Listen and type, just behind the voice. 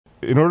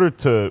in order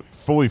to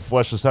fully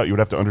flesh this out, you would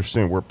have to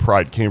understand where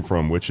pride came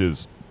from, which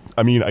is,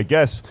 I mean, I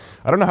guess,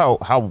 I don't know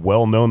how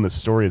well known this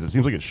story is. It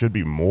seems like it should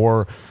be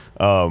more.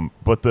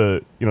 But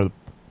the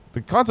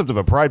concept of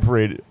a pride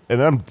parade,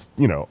 and I don't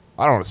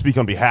want to speak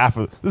on behalf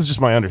of, this is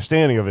just my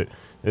understanding of it,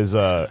 is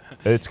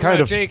it's kind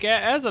of, Jake,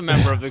 as a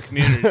member of the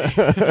community,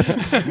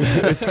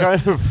 it's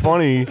kind of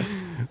funny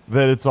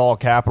that it's all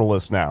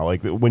capitalist now.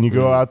 Like when you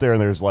go out there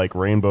and there's like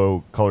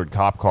rainbow colored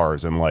cop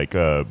cars and like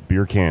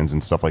beer cans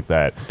and stuff like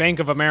that. Bank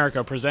of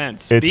America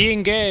presents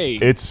Being Gay.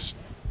 It's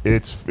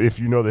if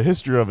you know the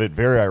history of it,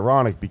 very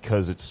ironic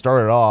because it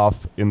started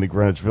off in the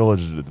Greenwich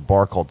Village at the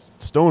bar called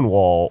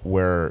Stonewall,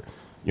 where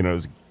it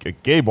was a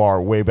gay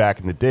bar way back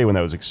in the day when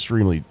that was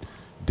extremely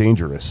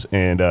dangerous,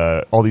 and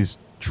all these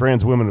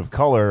trans women of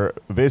color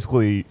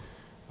basically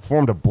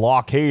formed a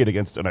blockade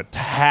against an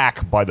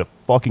attack by the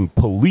fucking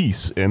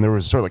police, and there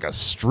was sort of like a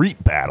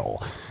street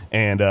battle,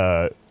 and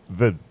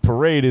the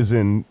parade is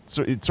in,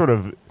 so it sort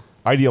of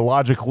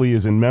ideologically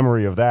is in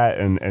memory of that,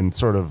 and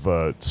sort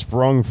of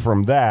sprung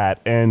from that.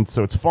 And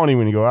so it's funny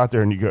when you go out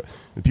there and you go,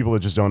 the people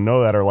that just don't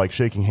know that are like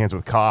shaking hands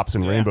with cops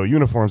in rainbow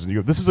uniforms, and you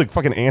go, this is like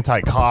fucking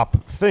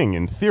anti-cop thing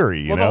in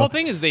theory. The whole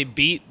thing is they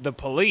beat the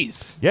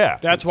police. Yeah,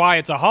 that's why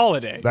it's a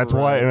holiday. That's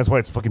why, and that's why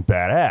it's fucking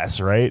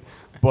badass, right?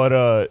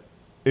 But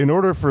in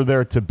order for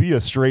there to be a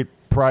straight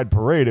pride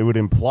parade, it would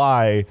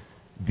imply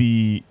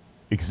the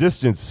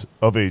existence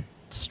of a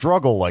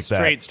struggle like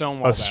straight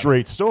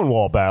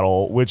Stonewall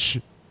battle, which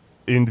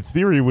in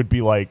theory would be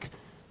like,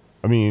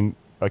 I mean,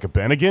 like a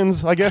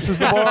Bennigan's, I guess is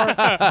the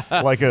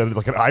bar, like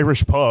an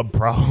Irish pub,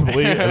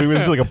 probably. I mean,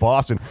 this is like a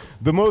Boston.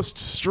 The most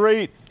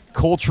straight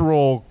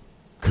cultural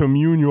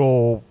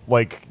communal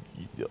like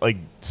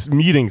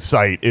meeting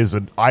site is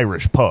an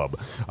Irish pub.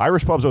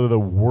 Irish pubs are the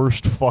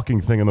worst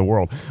fucking thing in the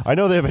world. I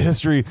know they have a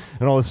history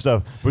and all this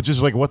stuff, but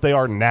just like what they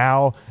are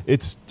now,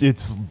 it's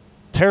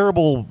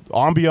terrible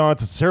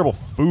ambiance, it's terrible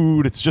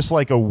food, it's just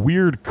like a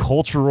weird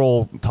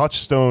cultural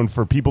touchstone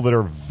for people that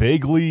are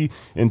vaguely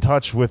in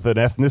touch with an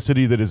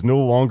ethnicity that is no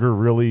longer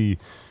really,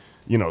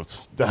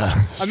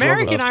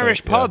 American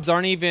Irish pubs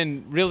aren't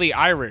even really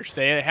Irish.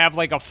 They have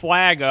like a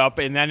flag up,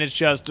 and then it's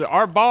just,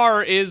 our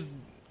bar is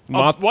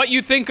what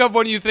you think of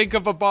when you think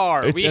of a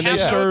bar. We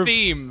have no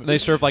theme. They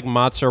serve like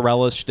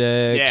mozzarella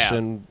sticks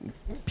and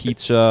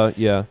pizza.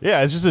 Yeah,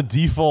 it's just a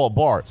default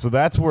bar. So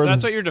that's where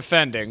that's what you're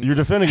defending. You're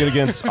defending it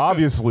against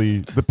obviously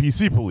the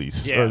PC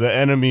police or the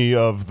enemy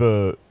of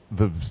the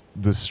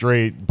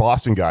straight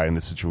Boston guy in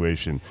this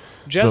situation.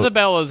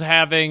 Jezebel is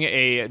having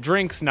a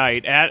drinks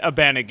night at a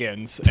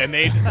Bennigan's, and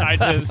they decide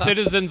to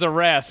citizens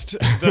arrest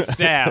the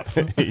staff.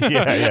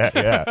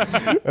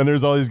 Yeah. And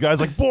there's all these guys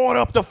like, board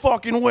up the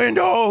fucking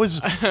windows,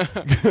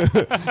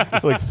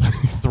 like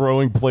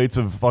throwing plates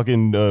of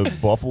fucking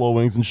buffalo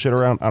wings and shit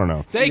around. I don't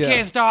know. They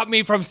can't stop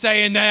me from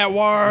saying that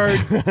word.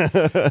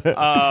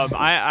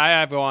 I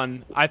have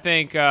one. I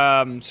think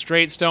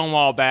straight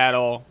Stonewall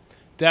battle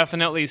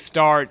definitely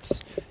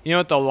starts,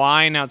 at the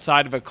line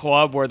outside of a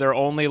club where they're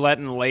only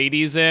letting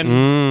ladies in,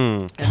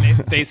 and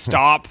they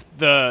stop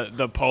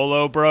the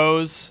polo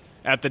bros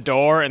at the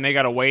door, and they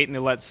gotta wait, and they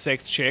let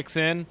 6 chicks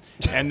in,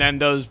 and then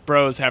those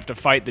bros have to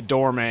fight the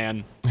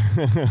doorman.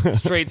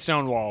 Straight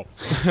Stonewall.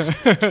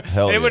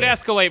 It would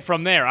escalate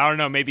from there. I don't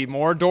know, maybe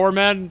more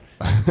doormen.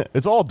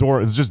 It's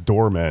just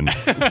doormen.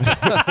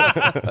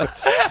 The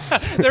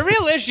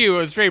real issue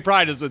with straight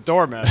pride is with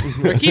doormen.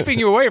 They're keeping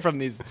you away from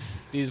these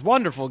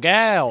wonderful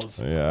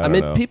gals. Yeah, I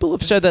mean, people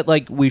have said that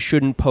like we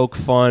shouldn't poke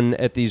fun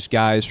at these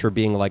guys for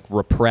being like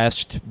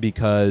repressed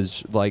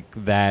because like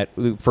that,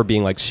 for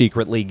being like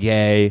secretly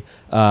gay,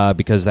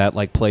 because that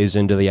like plays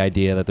into the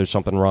idea that there's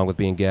something wrong with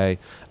being gay.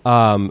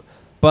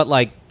 But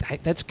like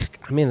that's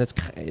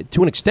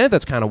to an extent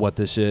that's kind of what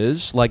this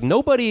is. Like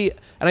nobody,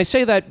 and I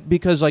say that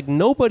because like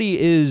nobody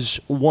is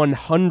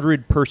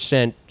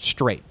 100%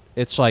 straight.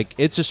 It's like,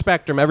 it's a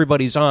spectrum.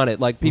 Everybody's on it.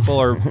 Like, people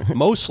are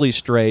mostly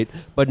straight,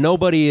 but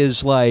nobody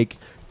is like,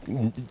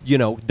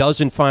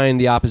 doesn't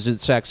find the opposite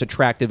sex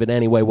attractive in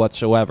any way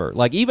whatsoever.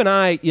 Like, even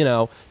I,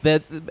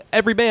 that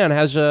every man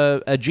has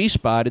a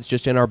G-spot. It's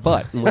just in our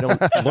butt, and we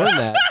don't learn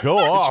that. Go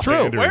off, it's true.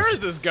 Anders. Where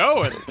is this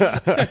going?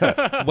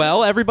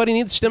 Well, everybody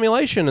needs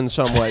stimulation in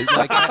some way.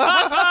 Like,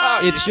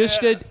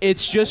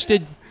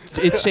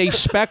 it's a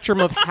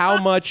spectrum of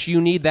how much you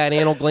need that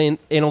anal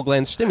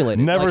gland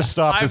stimulated. Never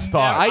stop this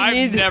thought.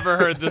 I've never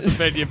heard this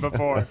opinion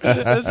before.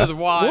 This is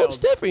wild. Well, it's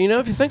different,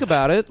 if you think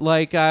about it.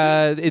 Like,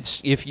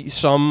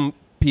 some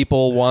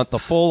people want the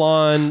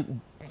full-on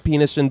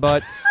penis and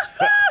butt.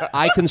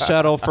 I can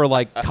settle for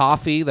like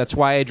coffee. That's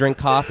why I drink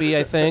coffee.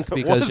 I think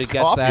because it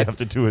gets that have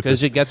to do with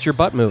because it gets your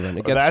butt moving.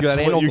 It gets That's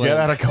that anal what you gland. get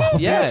out of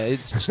coffee. Yeah,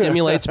 it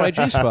stimulates my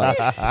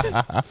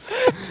G-spot.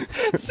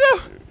 So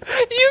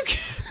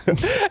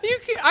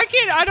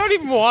I don't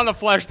even want to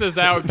flesh this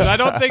out because I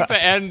don't think the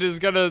end is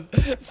gonna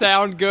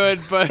sound good.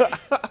 But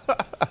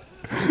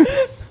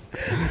I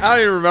don't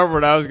even remember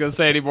what I was gonna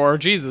say anymore.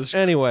 Jesus.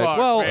 Anyway, fuck,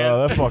 well,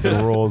 man. That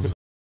fucking rules.